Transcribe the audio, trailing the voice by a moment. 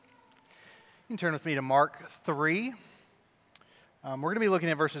You can turn with me to Mark 3. We're going to be looking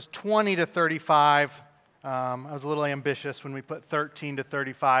at verses 20 to 35. I was a little ambitious when we put 13 to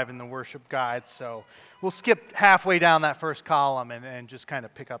 35 in the worship guide, so we'll skip halfway down that first column and just kind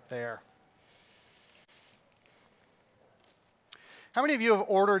of pick up there. How many of you have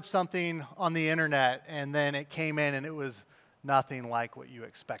ordered something on the internet and then it came in and it was nothing like what you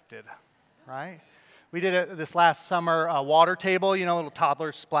expected, right? We did it this last summer, a water table, little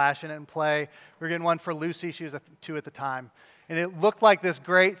toddlers splash in it and play. We were getting one for Lucy. She was 2 at the time. And it looked like this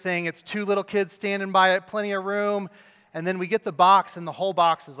great thing. It's 2 little kids standing by it, plenty of room. And then we get the box, and the whole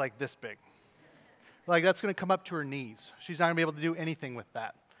box is like this big. Like, that's going to come up to her knees. She's not going to be able to do anything with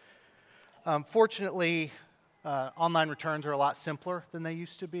that. Fortunately, online returns are a lot simpler than they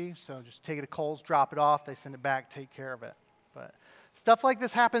used to be. So just take it to Kohl's, drop it off. They send it back, take care of it. But stuff like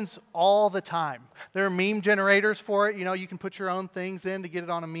this happens all the time. There are meme generators for it. You can put your own things in to get it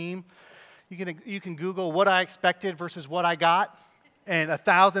on a meme. You can Google what I expected versus what I got, and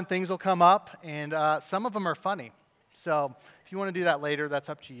 1,000 things will come up, and some of them are funny. So if you want to do that later, that's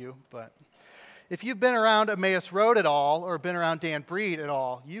up to you. But if you've been around Emmaus Road at all or been around Dan Breed at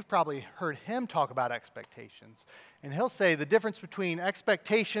all, you've probably heard him talk about expectations. And he'll say the difference between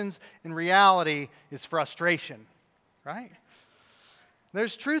expectations and reality is frustration, right?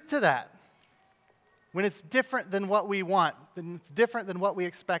 There's truth to that. When it's different than what we want, then it's different than what we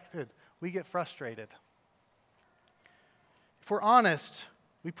expected, we get frustrated. If we're honest,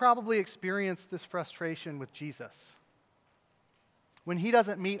 we probably experience this frustration with Jesus when he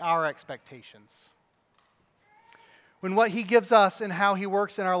doesn't meet our expectations. When what he gives us and how he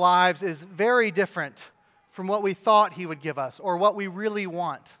works in our lives is very different from what we thought he would give us or what we really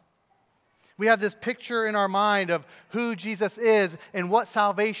want. We have this picture in our mind of who Jesus is and what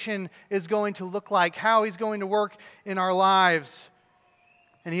salvation is going to look like, how he's going to work in our lives.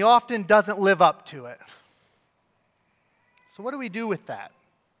 And he often doesn't live up to it. So what do we do with that?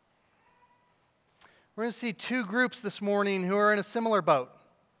 We're going to see 2 groups this morning who are in a similar boat.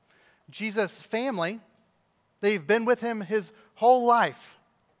 Jesus' family, they've been with him his whole life.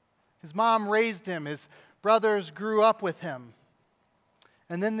 His mom raised him. His brothers grew up with him.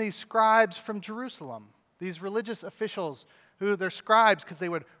 And then these scribes from Jerusalem, these religious officials who they're scribes because they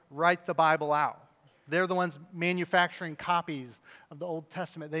would write the Bible out. They're the ones manufacturing copies of the Old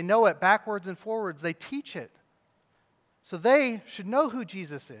Testament. They know it backwards and forwards. They teach it. So they should know who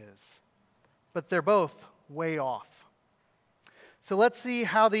Jesus is, but they're both way off. So let's see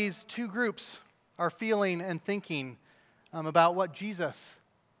how these 2 groups are feeling and thinking about what Jesus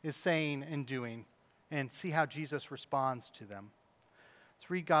is saying and doing, and see how Jesus responds to them. Let's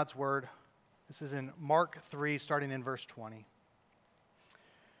read God's word. This is in Mark 3, starting in verse 20.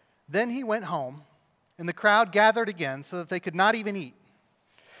 Then he went home, and the crowd gathered again so that they could not even eat.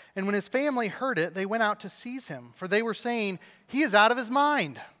 And when his family heard it, they went out to seize him, for they were saying, "He is out of his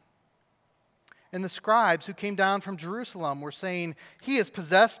mind." And the scribes who came down from Jerusalem were saying, "He is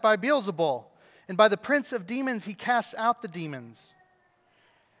possessed by Beelzebul, and by the prince of demons he casts out the demons."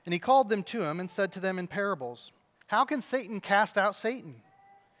 And he called them to him and said to them in parables, "How can Satan cast out Satan?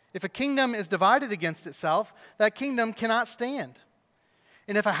 If a kingdom is divided against itself, that kingdom cannot stand.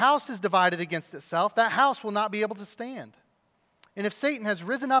 And if a house is divided against itself, that house will not be able to stand. And if Satan has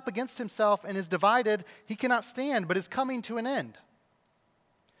risen up against himself and is divided, he cannot stand, but is coming to an end.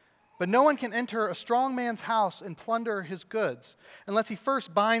 But no one can enter a strong man's house and plunder his goods, unless he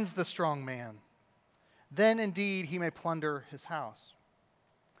first binds the strong man. Then indeed he may plunder his house.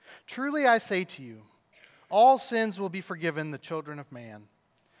 Truly I say to you, all sins will be forgiven the children of man,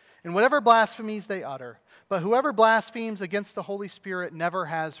 and whatever blasphemies they utter. But whoever blasphemes against the Holy Spirit never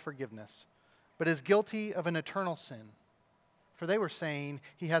has forgiveness, but is guilty of an eternal sin. For they were saying,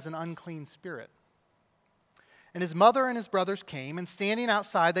 he has an unclean spirit. And his mother and his brothers came, and standing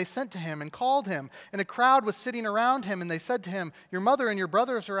outside, they sent to him and called him. And a crowd was sitting around him, and they said to him, "Your mother and your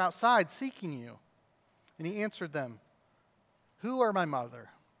brothers are outside seeking you." And he answered them, "Who are my mother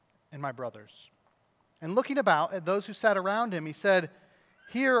and my brothers?" And looking about at those who sat around him, he said,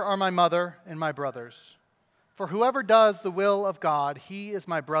 "Here are my mother and my brothers. For whoever does the will of God, he is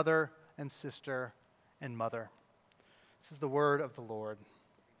my brother and sister and mother." This is the word of the Lord.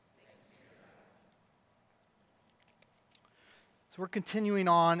 So we're continuing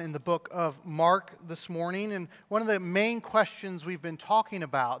on in the book of Mark this morning, and one of the main questions we've been talking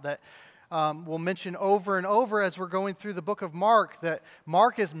about that we'll mention over and over as we're going through the book of Mark, that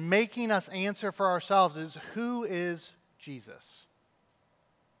Mark is making us answer for ourselves, is who is Jesus?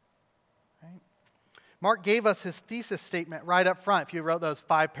 Right? Mark gave us his thesis statement right up front. If you wrote those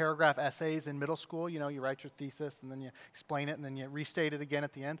 5-paragraph essays in middle school, you write your thesis and then you explain it and then you restate it again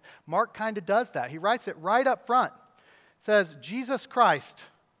at the end. Mark kind of does that. He writes it right up front. It says, Jesus Christ,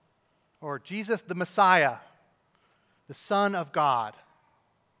 or Jesus the Messiah, the Son of God.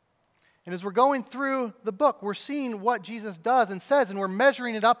 And as we're going through the book, we're seeing what Jesus does and says, and we're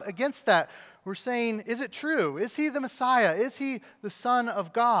measuring it up against that. We're saying, is it true? Is he the Messiah? Is he the Son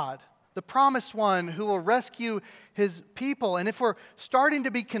of God? The promised one who will rescue his people? And if we're starting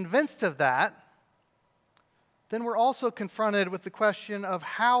to be convinced of that, then we're also confronted with the question of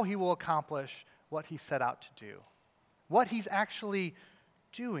how he will accomplish what he set out to do. What he's actually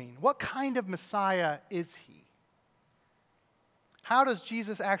doing. What kind of Messiah is he? How does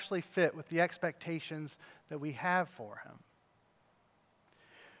Jesus actually fit with the expectations that we have for him?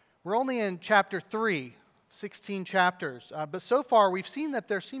 We're only in chapter 3, 16 chapters, but so far we've seen that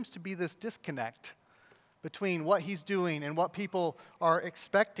there seems to be this disconnect between what he's doing and what people are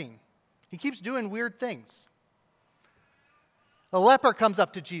expecting. He keeps doing weird things. A leper comes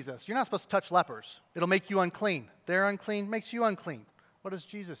up to Jesus. You're not supposed to touch lepers. It'll make you unclean. They're unclean, makes you unclean. What does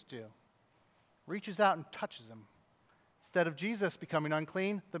Jesus do? Reaches out and touches him. Instead of Jesus becoming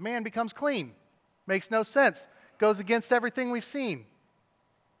unclean, the man becomes clean. Makes no sense. Goes against everything we've seen.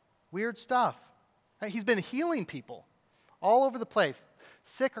 Weird stuff. He's been healing people all over the place.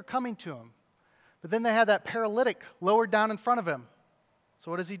 Sick are coming to him. But then they have that paralytic lowered down in front of him. So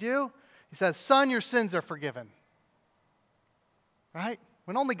what does he do? He says, "Son, your sins are forgiven." Right?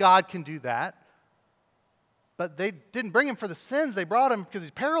 When only God can do that. But they didn't bring him for the sins. They brought him because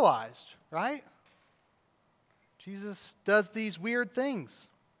he's paralyzed. Right? Jesus does these weird things.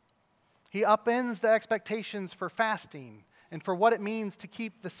 He upends the expectations for fasting and for what it means to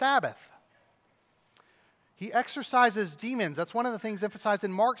keep the Sabbath. He exorcises demons. That's one of the things emphasized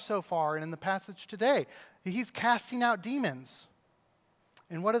in Mark so far and in the passage today. He's casting out demons.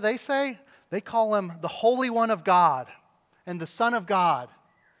 And what do they say? They call him the Holy One of God and the Son of God.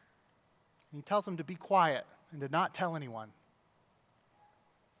 And he tells them to be quiet and to not tell anyone.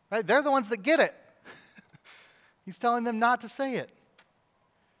 Right? They're the ones that get it. He's telling them not to say it.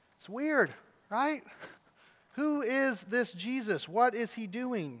 It's weird, right? Who is this Jesus? What is he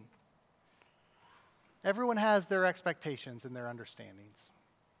doing? Everyone has their expectations and their understandings.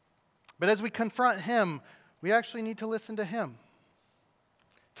 But as we confront him, we actually need to listen to him.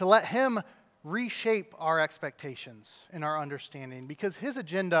 To let him reshape our expectations and our understanding, because his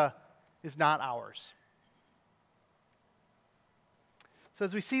agenda is not ours. So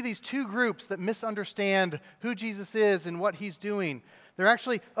as we see these two groups that misunderstand who Jesus is and what he's doing, they're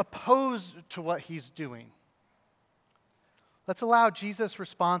actually opposed to what he's doing. Let's allow Jesus'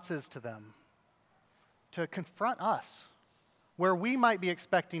 responses to them to confront us where we might be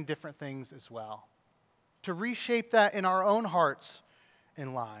expecting different things as well, to reshape that in our own hearts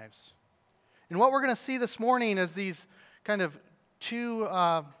and lives. And what we're going to see this morning as these kind of two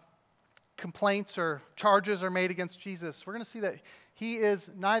complaints or charges are made against Jesus, we're going to see that he is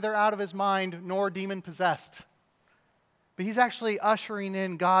neither out of his mind nor demon-possessed, but he's actually ushering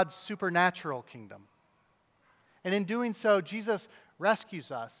in God's supernatural kingdom. And in doing so, Jesus rescues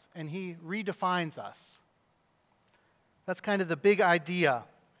us and he redefines us. That's kind of the big idea.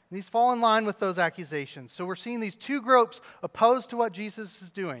 And these fall in line with those accusations. So we're seeing these two groups opposed to what Jesus is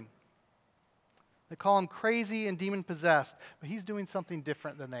doing. They call him crazy and demon-possessed, but he's doing something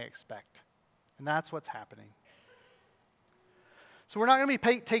different than they expect. And that's what's happening. So we're not going to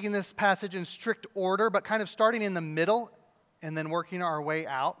be taking this passage in strict order, but kind of starting in the middle and then working our way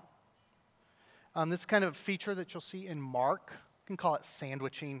out. This is kind of a feature that you'll see in Mark. You can call it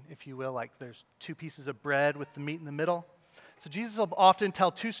sandwiching, if you will, like there's two pieces of bread with the meat in the middle. So Jesus will often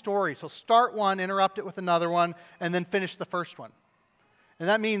tell two stories. He'll start one, interrupt it with another one, and then finish the first one. And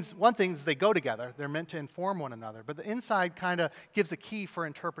that means one thing is they go together. They're meant to inform one another. But the inside kind of gives a key for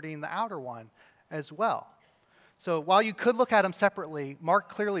interpreting the outer one as well. So while you could look at them separately, Mark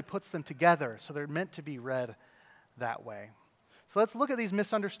clearly puts them together, so they're meant to be read that way. So let's look at these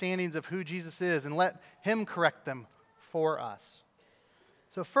misunderstandings of who Jesus is and let him correct them for us.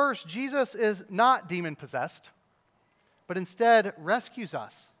 So first, Jesus is not demon-possessed, but instead rescues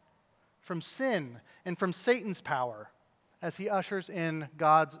us from sin and from Satan's power as he ushers in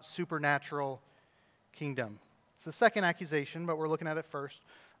God's supernatural kingdom. It's the second accusation, but we're looking at it first.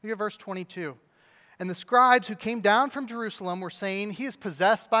 Look at verse 22. And the scribes who came down from Jerusalem were saying, "He is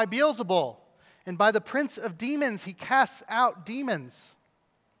possessed by Beelzebul, and by the prince of demons he casts out demons."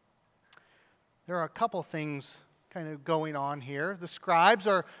 There are a couple things kind of going on here. The scribes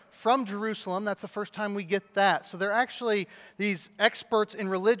are from Jerusalem. That's the first time we get that. So they're actually these experts in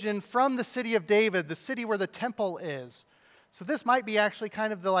religion from the city of David, the city where the temple is. So this might be actually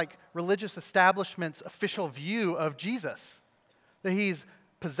kind of the religious establishment's official view of Jesus, that he's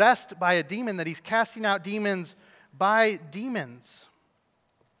possessed by a demon, that he's casting out demons by demons.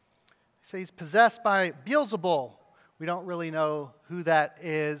 They say he's possessed by Beelzebul. We don't really know who that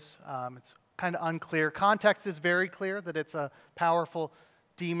is. It's kind of unclear. Context is very clear that it's a powerful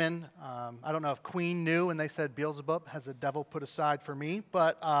demon. I don't know if Queen knew when they said Beelzebub has a devil put aside for me,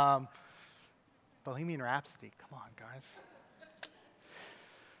 but Bohemian Rhapsody, come on, guys.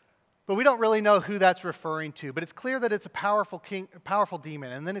 But we don't really know who that's referring to. But it's clear that it's a powerful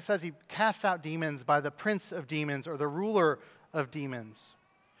demon. And then it says he casts out demons by the prince of demons or the ruler of demons.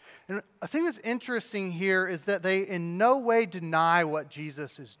 And a thing that's interesting here is that they in no way deny what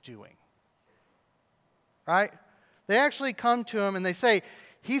Jesus is doing. Right? They actually come to him and they say,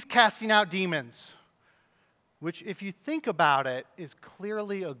 he's casting out demons. Which, if you think about it, is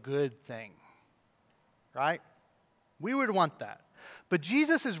clearly a good thing. Right? We would want that. But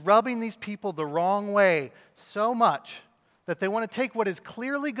Jesus is rubbing these people the wrong way so much that they want to take what is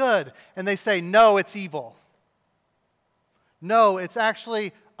clearly good and they say, no, it's evil. No, it's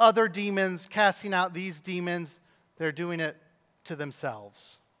actually other demons casting out these demons. They're doing it to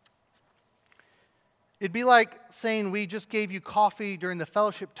themselves. It'd be like saying we just gave you coffee during the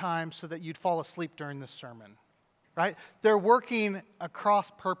fellowship time so that you'd fall asleep during the sermon. Right? They're working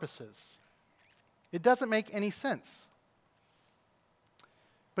across purposes. It doesn't make any sense.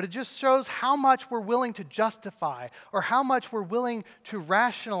 But it just shows how much we're willing to justify or how much we're willing to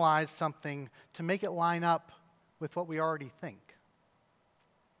rationalize something to make it line up with what we already think.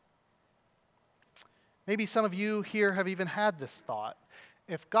 Maybe some of you here have even had this thought.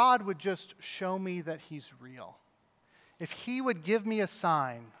 If God would just show me that he's real, if he would give me a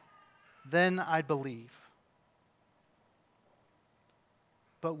sign, then I'd believe.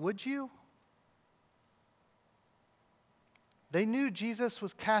 But would you? They knew Jesus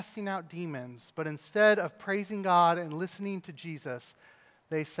was casting out demons, but instead of praising God and listening to Jesus,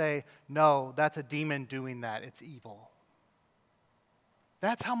 they say, no, that's a demon doing that. It's evil.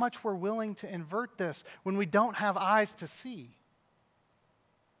 That's how much we're willing to invert this when we don't have eyes to see.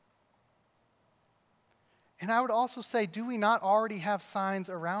 And I would also say, do we not already have signs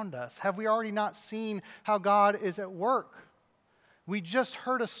around us? Have we already not seen how God is at work? We just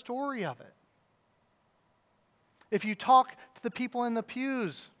heard a story of it. If you talk to the people in the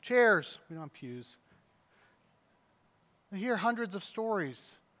chairs, we don't have pews, you hear hundreds of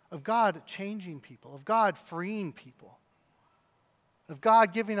stories of God changing people, of God freeing people, of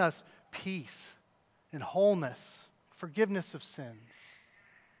God giving us peace and wholeness, forgiveness of sins.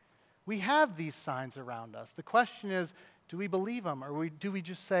 We have these signs around us. The question is, do we believe them, or do we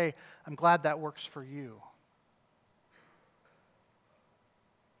just say, I'm glad that works for you?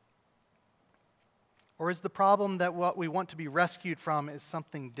 Or is the problem that what we want to be rescued from is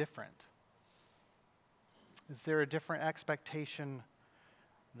something different? Is there a different expectation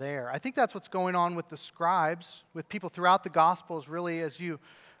there? I think that's what's going on with the scribes, with people throughout the Gospels, really, as you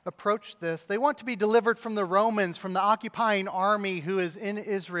approach this. They want to be delivered from the Romans, from the occupying army who is in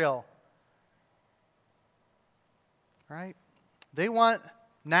Israel. Right? They want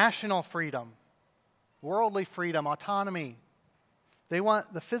national freedom, worldly freedom, autonomy. They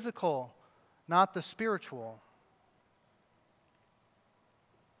want the physical, not the spiritual.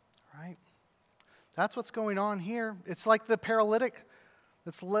 Right? That's what's going on here. It's like the paralytic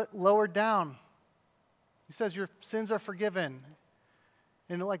that's lowered down. He says, your sins are forgiven.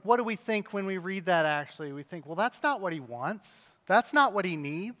 And what do we think when we read that actually? We think, well, that's not what he wants. That's not what he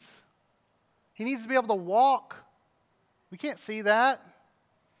needs. He needs to be able to walk. We can't see that.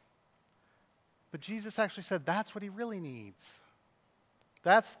 But Jesus actually said that's what he really needs.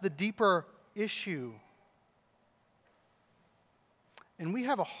 That's the deeper issue. And we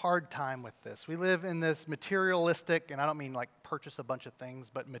have a hard time with this. We live in this materialistic, and I don't mean purchase a bunch of things,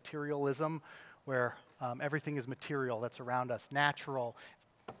 but materialism, where everything is material that's around us, natural.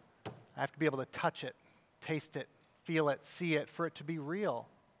 I have to be able to touch it, taste it, feel it, see it, for it to be real.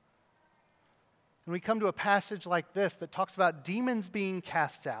 And we come to a passage like this that talks about demons being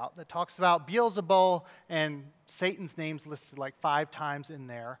cast out, that talks about Beelzebul and Satan's name's listed 5 times in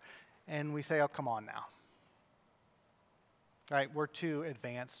there, and we say, oh, come on now. Right? We're too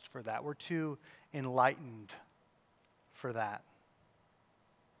advanced for that. We're too enlightened for that.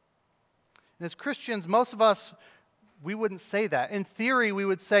 And as Christians, most of us, we wouldn't say that. In theory, we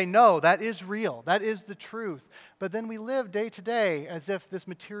would say, no, that is real. That is the truth. But then we live day to day as if this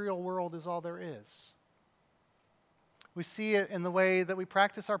material world is all there is. We see it in the way that we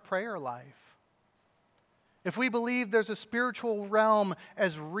practice our prayer life. If we believe there's a spiritual realm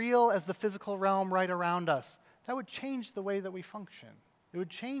as real as the physical realm right around us, that would change the way that we function. It would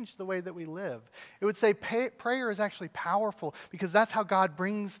change the way that we live. It would say prayer is actually powerful because that's how God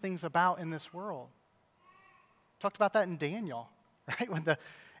brings things about in this world. Talked about that in Daniel, right? When the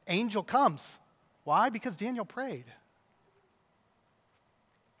angel comes. Why? Because Daniel prayed.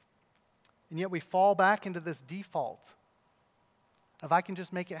 And yet we fall back into this default of I can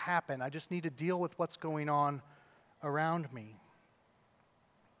just make it happen. I just need to deal with what's going on around me.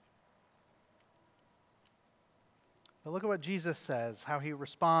 But look at what Jesus says, how he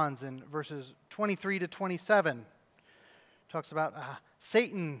responds in verses 23 to 27. He talks about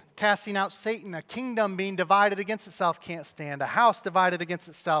Satan, casting out Satan, a kingdom being divided against itself can't stand. A house divided against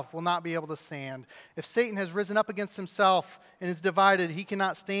itself will not be able to stand. If Satan has risen up against himself and is divided, he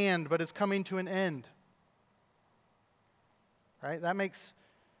cannot stand, but is coming to an end. Right? That makes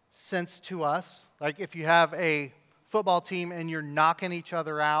sense to us. Like if you have a football team and you're knocking each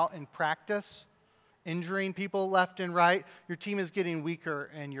other out in practice, injuring people left and right, your team is getting weaker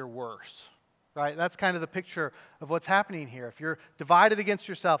and you're worse. Right? That's kind of the picture of what's happening here. If you're divided against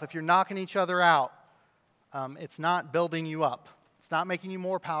yourself, if you're knocking each other out, it's not building you up. It's not making you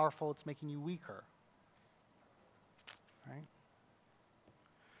more powerful. It's making you weaker. Right?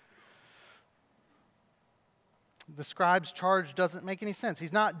 The scribe's charge doesn't make any sense.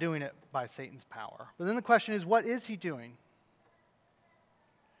 He's not doing it by Satan's power. But then the question is, what is he doing?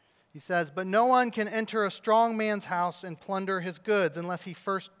 He says, but no one can enter a strong man's house and plunder his goods unless he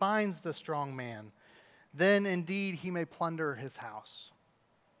first binds the strong man. Then indeed he may plunder his house.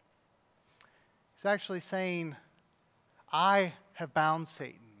 He's actually saying, I have bound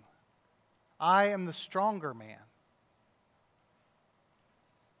Satan. I am the stronger man.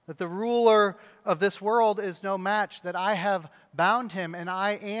 That the ruler of this world is no match, that I have bound him and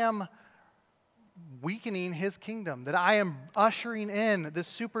I am weakening his kingdom, that I am ushering in this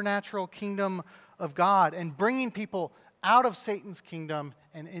supernatural kingdom of God and bringing people out of Satan's kingdom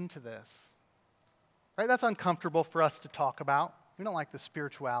and into this. Right? That's uncomfortable for us to talk about. We don't like the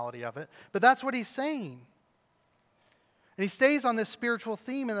spirituality of it, but that's what he's saying. And he stays on this spiritual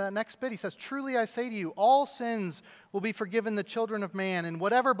theme in that next bit. He says, truly I say to you, all sins will be forgiven the children of man and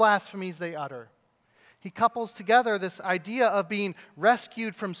whatever blasphemies they utter. He couples together this idea of being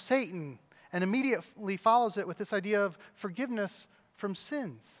rescued from Satan and immediately follows it with this idea of forgiveness from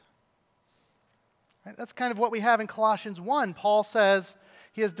sins. Right? That's kind of what we have in Colossians 1. Paul says,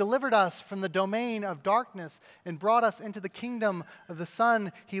 he has delivered us from the domain of darkness and brought us into the kingdom of the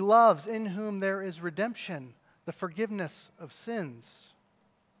Son he loves, in whom there is redemption, the forgiveness of sins.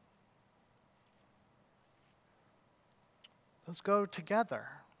 Those go together.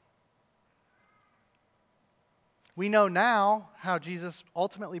 We know now how Jesus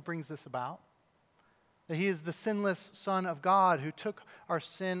ultimately brings this about. That he is the sinless Son of God who took our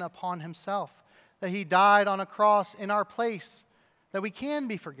sin upon himself. That he died on a cross in our place. That we can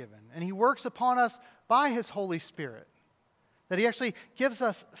be forgiven. And he works upon us by his Holy Spirit. That he actually gives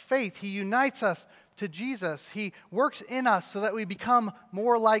us faith. He unites us to Jesus. He works in us so that we become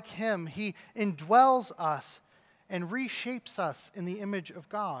more like him. He indwells us and reshapes us in the image of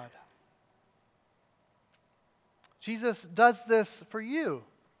God. Jesus does this for you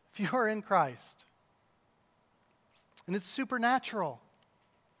if you are in Christ. And it's supernatural.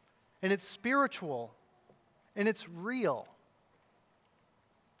 And it's spiritual. And it's real.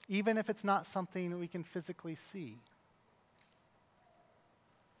 Even if it's not something that we can physically see.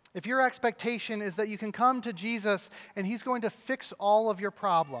 If your expectation is that you can come to Jesus and he's going to fix all of your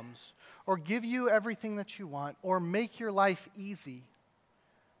problems, or give you everything that you want, or make your life easy,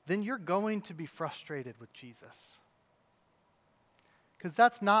 then you're going to be frustrated with Jesus. Because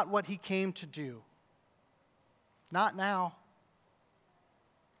that's not what he came to do. Not now.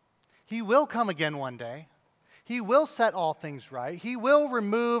 He will come again one day. He will set all things right. He will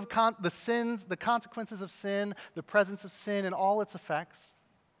remove the consequences of sin, the presence of sin, and all its effects.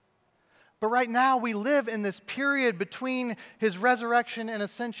 But right now we live in this period between his resurrection and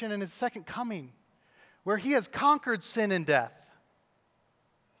ascension and his second coming, where he has conquered sin and death.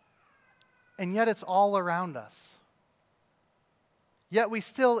 And yet it's all around us. Yet we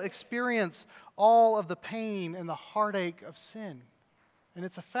still experience all of the pain and the heartache of sin and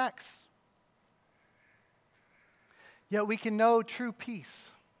its effects. Yet we can know true peace.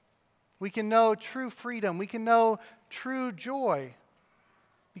 We can know true freedom. We can know true joy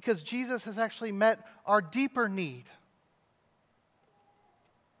because Jesus has actually met our deeper need.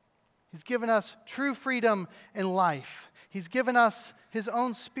 He's given us true freedom in life. He's given us his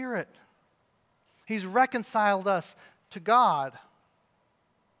own Spirit. He's reconciled us to God.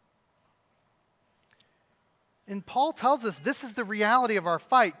 And Paul tells us this is the reality of our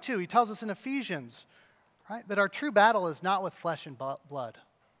fight, too. He tells us in Ephesians, right, that our true battle is not with flesh and blood.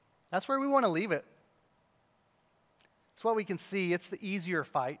 That's where we want to leave it. It's what we can see. It's the easier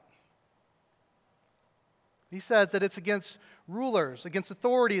fight. He says that it's against rulers, against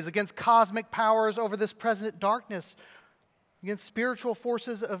authorities, against cosmic powers over this present darkness, against spiritual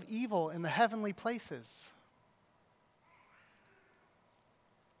forces of evil in the heavenly places.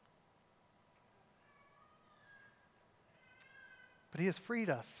 But he has freed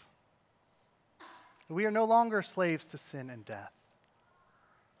us. We are no longer slaves to sin and death.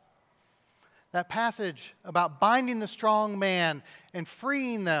 That passage about binding the strong man and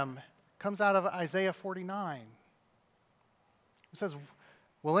freeing them comes out of Isaiah 49. It says,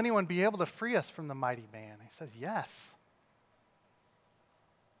 will anyone be able to free us from the mighty man? He says, yes.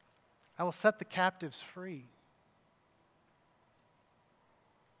 I will set the captives free.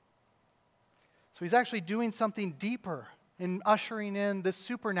 So he's actually doing something deeper in ushering in this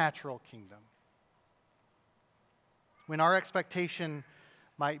supernatural kingdom, when our expectation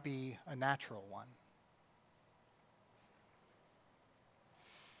might be a natural one.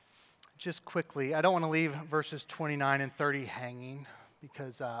 Just quickly, I don't want to leave verses 29 and 30 hanging,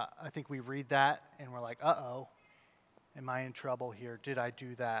 because I think we read that and we're like, uh-oh, am I in trouble here? Did I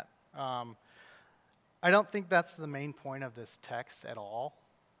do that? I don't think that's the main point of this text at all,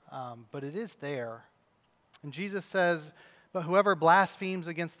 but it is there. And Jesus says, but whoever blasphemes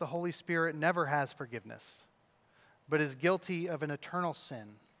against the Holy Spirit never has forgiveness, but is guilty of an eternal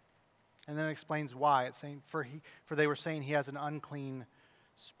sin. And then it explains why. It's saying, for they were saying he has an unclean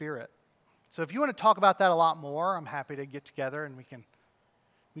spirit. So if you want to talk about that a lot more, I'm happy to get together and we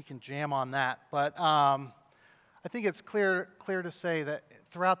can jam on that. But I think it's clear to say that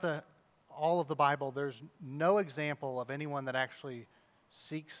throughout all of the Bible, there's no example of anyone that actually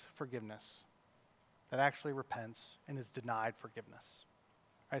seeks forgiveness, that actually repents and is denied forgiveness.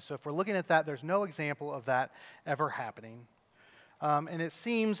 Right, so if we're looking at that, there's no example of that ever happening. And it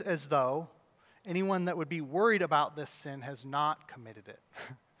seems as though anyone that would be worried about this sin has not committed it.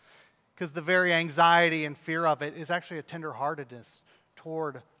 Because the very anxiety and fear of it is actually a tenderheartedness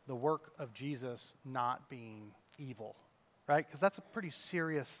toward the work of Jesus not being evil. Right? Because that's a pretty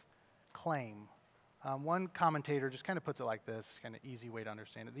serious claim. One commentator just kind of puts it like this, kind of easy way to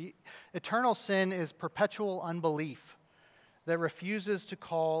understand it. The eternal sin is perpetual unbelief that refuses to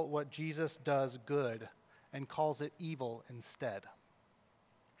call what Jesus does good and calls it evil instead.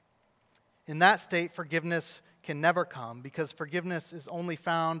 In that state, forgiveness can never come, because forgiveness is only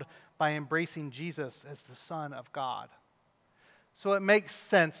found by embracing Jesus as the Son of God. So it makes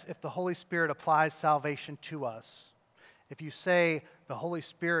sense if the Holy Spirit applies salvation to us. If you say the Holy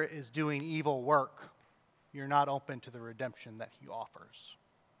Spirit is doing evil work, you're not open to the redemption that he offers.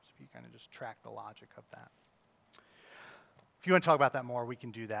 So if you kind of just track the logic of that. If you want to talk about that more, we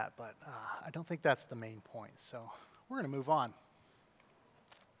can do that, but I don't think that's the main point. So we're going to move on.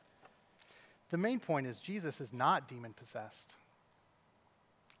 The main point is Jesus is not demon-possessed.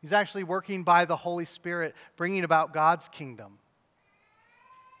 He's actually working by the Holy Spirit, bringing about God's kingdom,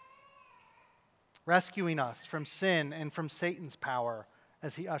 rescuing us from sin and from Satan's power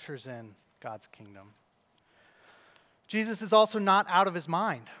as he ushers in God's kingdom. Jesus is also not out of his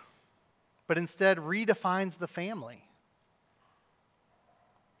mind, but instead redefines the family.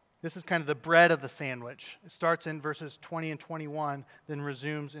 This is kind of the bread of the sandwich. It starts in verses 20 and 21, then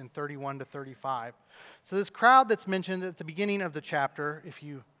resumes in 31 to 35. So this crowd that's mentioned at the beginning of the chapter, if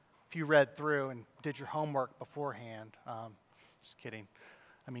you read through and did your homework beforehand, just kidding.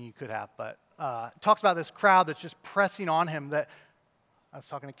 I mean, you could have, but it talks about this crowd that's just pressing on him. That I was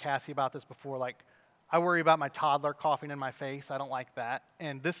talking to Cassie about this before, like, I worry about my toddler coughing in my face. I don't like that.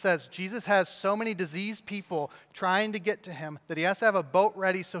 And this says Jesus has so many diseased people trying to get to him that he has to have a boat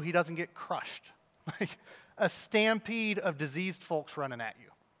ready so he doesn't get crushed. Like a stampede of diseased folks running at you.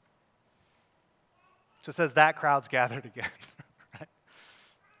 So it says that crowd's gathered again. Right?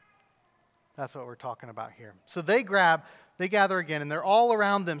 That's what we're talking about here. So they gather again, and they're all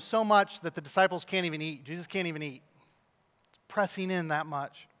around them so much that the disciples can't even eat. Jesus can't even eat. It's pressing in that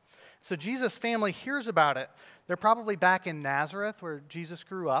much. So Jesus' family hears about it. They're probably back in Nazareth where Jesus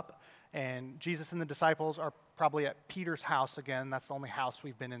grew up, and Jesus and the disciples are probably at Peter's house again. That's the only house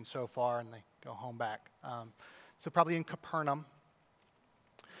we've been in so far, and they go home back. So probably in Capernaum.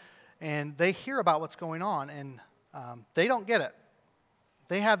 And they hear about what's going on, and they don't get it.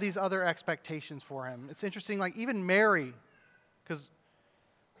 They have these other expectations for him. It's interesting, like even Mary, because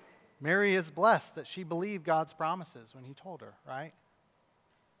Mary is blessed that she believed God's promises when he told her, right?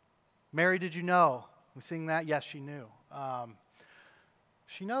 Mary, did you know We sing that? Yes, she knew.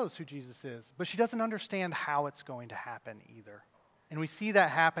 She knows who Jesus is, but she doesn't understand how it's going to happen either. And we see that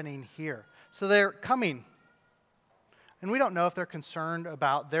happening here. So they're coming. And we don't know if they're concerned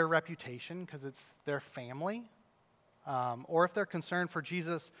about their reputation because it's their family, or if they're concerned for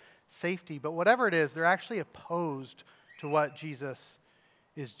Jesus' safety. But whatever it is, they're actually opposed to what Jesus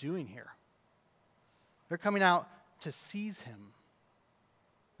is doing here. They're coming out to seize him.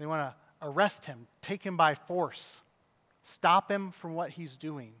 They want to arrest him, take him by force, stop him from what he's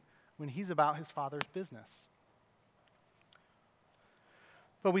doing when he's about his Father's business.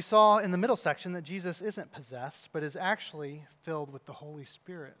 But we saw in the middle section that Jesus isn't possessed, but is actually filled with the Holy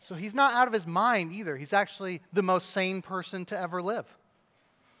Spirit. So he's not out of his mind either. He's actually the most sane person to ever live.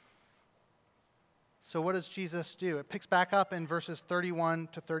 So what does Jesus do? It picks back up in verses 31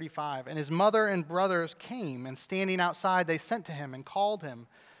 to 35. And his mother and brothers came, and standing outside, they sent to him and called him.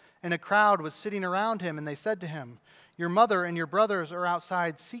 And a crowd was sitting around him, and they said to him, "Your mother and your brothers are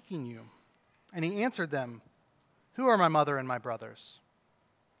outside seeking you." And he answered them, "Who are my mother and my brothers?"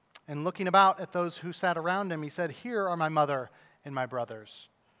 And looking about at those who sat around him, he said, "Here are my mother and my brothers.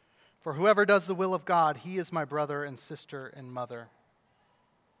 For whoever does the will of God, he is my brother and sister and mother."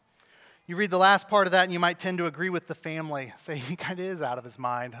 You read the last part of that, and you might tend to agree with the family. Say, he kind of is out of his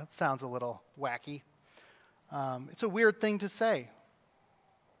mind. That sounds a little wacky. It's a weird thing to say.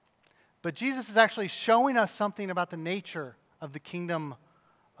 But Jesus is actually showing us something about the nature of the kingdom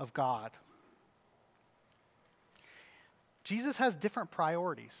of God. Jesus has different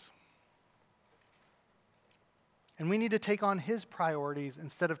priorities. And we need to take on his priorities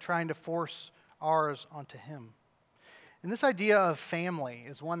instead of trying to force ours onto him. And this idea of family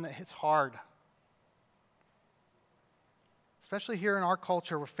is one that hits hard. Especially here in our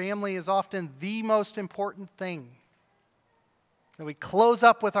culture where family is often the most important thing. That we close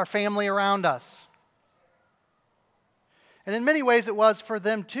up with our family around us. And in many ways it was for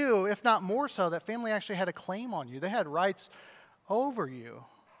them too, if not more so, that family actually had a claim on you. They had rights over you.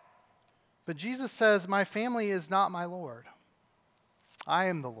 But Jesus says, "My family is not my Lord. I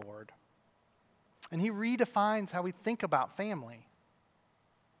am the Lord." And he redefines how we think about family.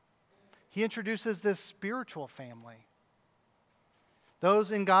 He introduces this spiritual family. Those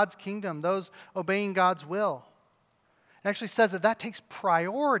in God's kingdom, those obeying God's will. It actually says that takes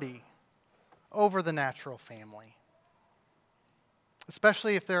priority over the natural family.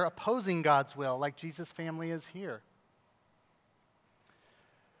 Especially if they're opposing God's will, like Jesus' family is here.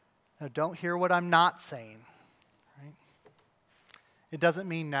 Now, don't hear what I'm not saying. Right? It doesn't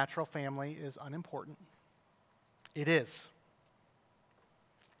mean natural family is unimportant. It is.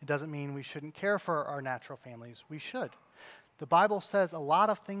 It doesn't mean we shouldn't care for our natural families. We should. The Bible says a lot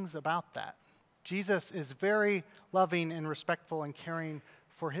of things about that. Jesus is very loving and respectful and caring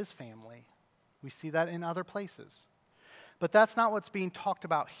for his family. We see that in other places. But that's not what's being talked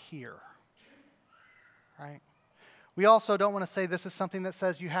about here. Right? We also don't want to say this is something that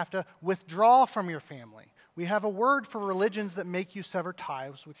says you have to withdraw from your family. We have a word for religions that make you sever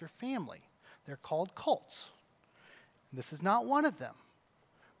ties with your family. They're called cults. This is not one of them.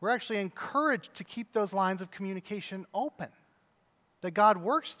 We're actually encouraged to keep those lines of communication open, that God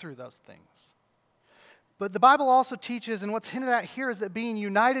works through those things. But the Bible also teaches, and what's hinted at here is that being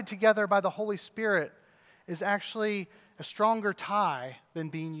united together by the Holy Spirit is actually a stronger tie than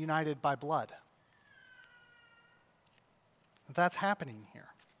being united by blood. That's happening here.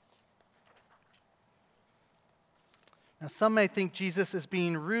 Now, some may think Jesus is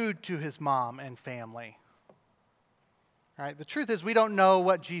being rude to his mom and family. Right? The truth is, we don't know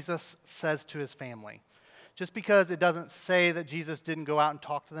what Jesus says to his family. Just because it doesn't say that Jesus didn't go out and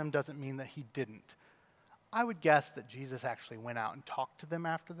talk to them doesn't mean that he didn't. I would guess that Jesus actually went out and talked to them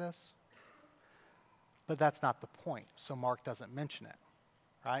after this. But that's not the point, so Mark doesn't mention it.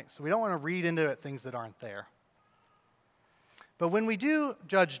 Right? So we don't want to read into it things that aren't there. But when we do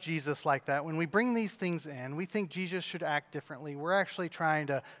judge Jesus like that, when we bring these things in, we think Jesus should act differently. We're actually trying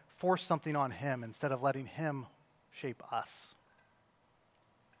to force something on him instead of letting him shape us.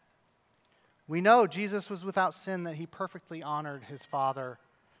 We know Jesus was without sin, that he perfectly honored his father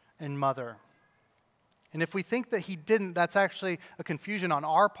and mother. And if we think that he didn't, that's actually a confusion on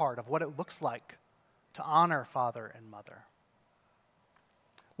our part of what it looks like to honor father and mother.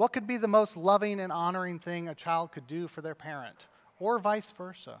 What could be the most loving and honoring thing a child could do for their parent, or vice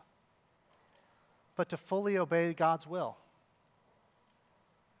versa, but to fully obey God's will?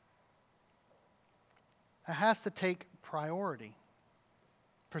 It has to take priority.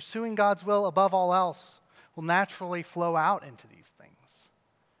 Pursuing God's will above all else will naturally flow out into these things.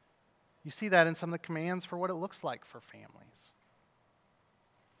 You see that in some of the commands for what it looks like for families.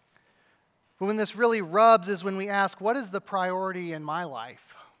 But when this really rubs is when we ask, what is the priority in my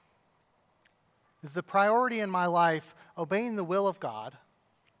life? Is the priority in my life obeying the will of God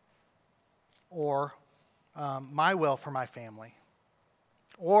or my will for my family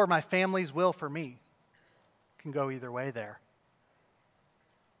or my family's will for me? It can go either way there.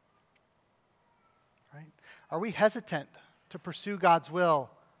 Right? Are we hesitant to pursue God's will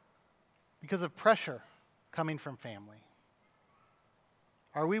because of pressure coming from family?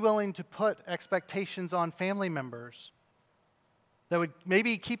 Are we willing to put expectations on family members that would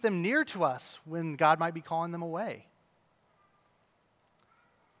maybe keep them near to us when God might be calling them away?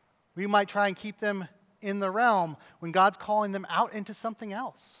 We might try and keep them in the realm when God's calling them out into something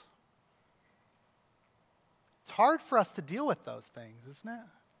else. It's hard for us to deal with those things, isn't it?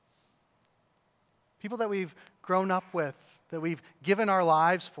 People that we've grown up with, that we've given our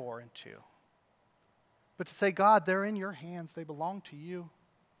lives for and to. But to say, God, they're in your hands. They belong to you.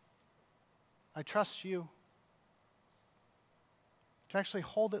 I trust you. To actually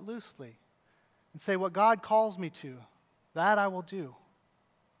hold it loosely and say, what God calls me to, that I will do.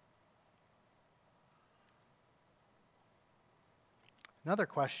 Another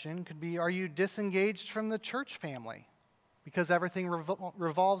question could be, are you disengaged from the church family because everything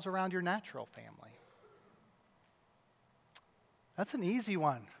revolves around your natural family? That's an easy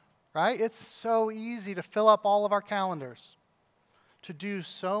one, right? It's so easy to fill up all of our calendars, to do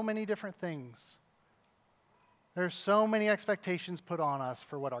so many different things. There's so many expectations put on us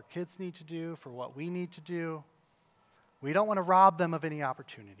for what our kids need to do, for what we need to do. We don't want to rob them of any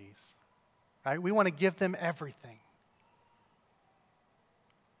opportunities, right? We want to give them everything.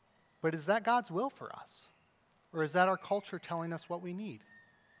 But is that God's will for us? Or is that our culture telling us what we need?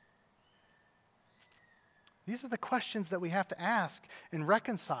 These are the questions that we have to ask and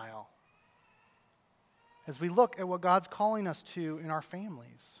reconcile as we look at what God's calling us to in our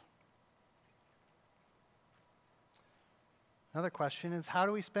families. Another question is, how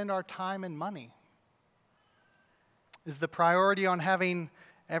do we spend our time and money? Is the priority on having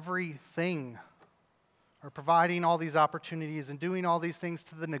everything or providing all these opportunities and doing all these things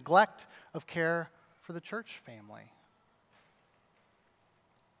to the neglect of care for the church family?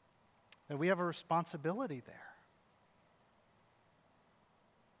 That we have a responsibility there.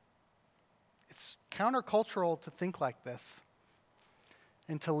 It's countercultural to think like this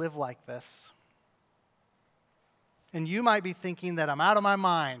and to live like this. And you might be thinking that I'm out of my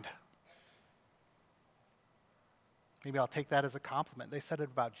mind. Maybe I'll take that as a compliment. They said it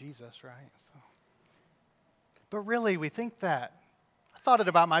about Jesus, right? But really, we think that. I thought it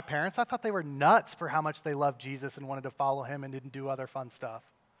about my parents. I thought they were nuts for how much they loved Jesus and wanted to follow him and didn't do other fun stuff.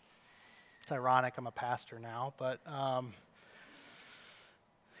 It's ironic, I'm a pastor now, but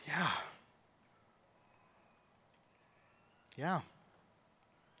yeah.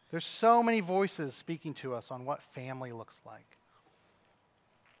 There's so many voices speaking to us on what family looks like.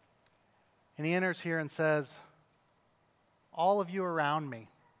 And he enters here and says, all of you around me,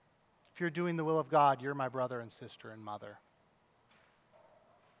 if you're doing the will of God, you're my brother and sister and mother.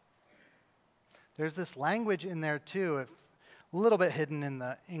 There's this language in there too. It's a little bit hidden in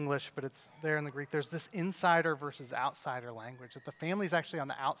the English, but it's there in the Greek. There's this insider versus outsider language, that the family's actually on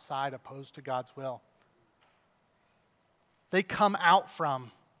the outside opposed to God's will. They come out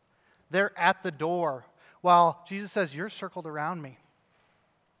from. They're at the door. While Jesus says, you're circled around me.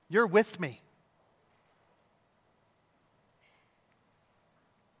 You're with me.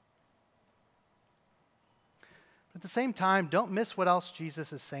 At the same time, don't miss what else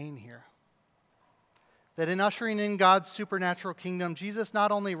Jesus is saying here. That in ushering in God's supernatural kingdom, Jesus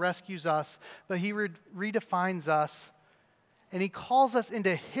not only rescues us, but he redefines us, and he calls us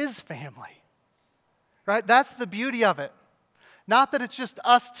into his family. Right? That's the beauty of it. Not that it's just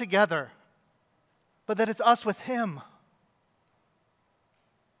us together, but that it's us with him.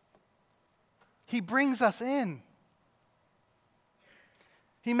 He brings us in.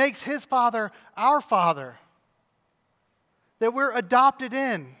 He makes his Father our Father. That we're adopted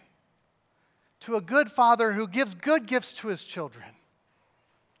in to a good Father who gives good gifts to his children,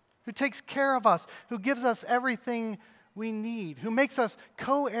 who takes care of us, who gives us everything we need, who makes us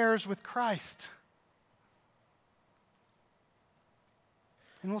co-heirs with Christ.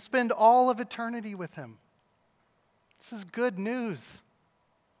 And we'll spend all of eternity with him. This is good news.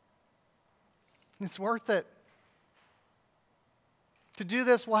 And it's worth it. To do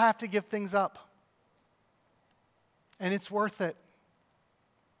this, we'll have to give things up. And it's worth it.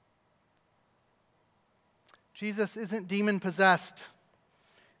 Jesus isn't demon-possessed,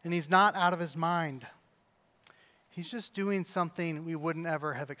 and he's not out of his mind. He's just doing something we wouldn't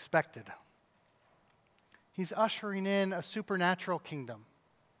ever have expected. He's ushering in a supernatural kingdom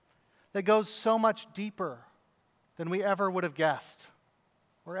that goes so much deeper than we ever would have guessed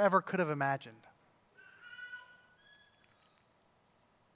or ever could have imagined.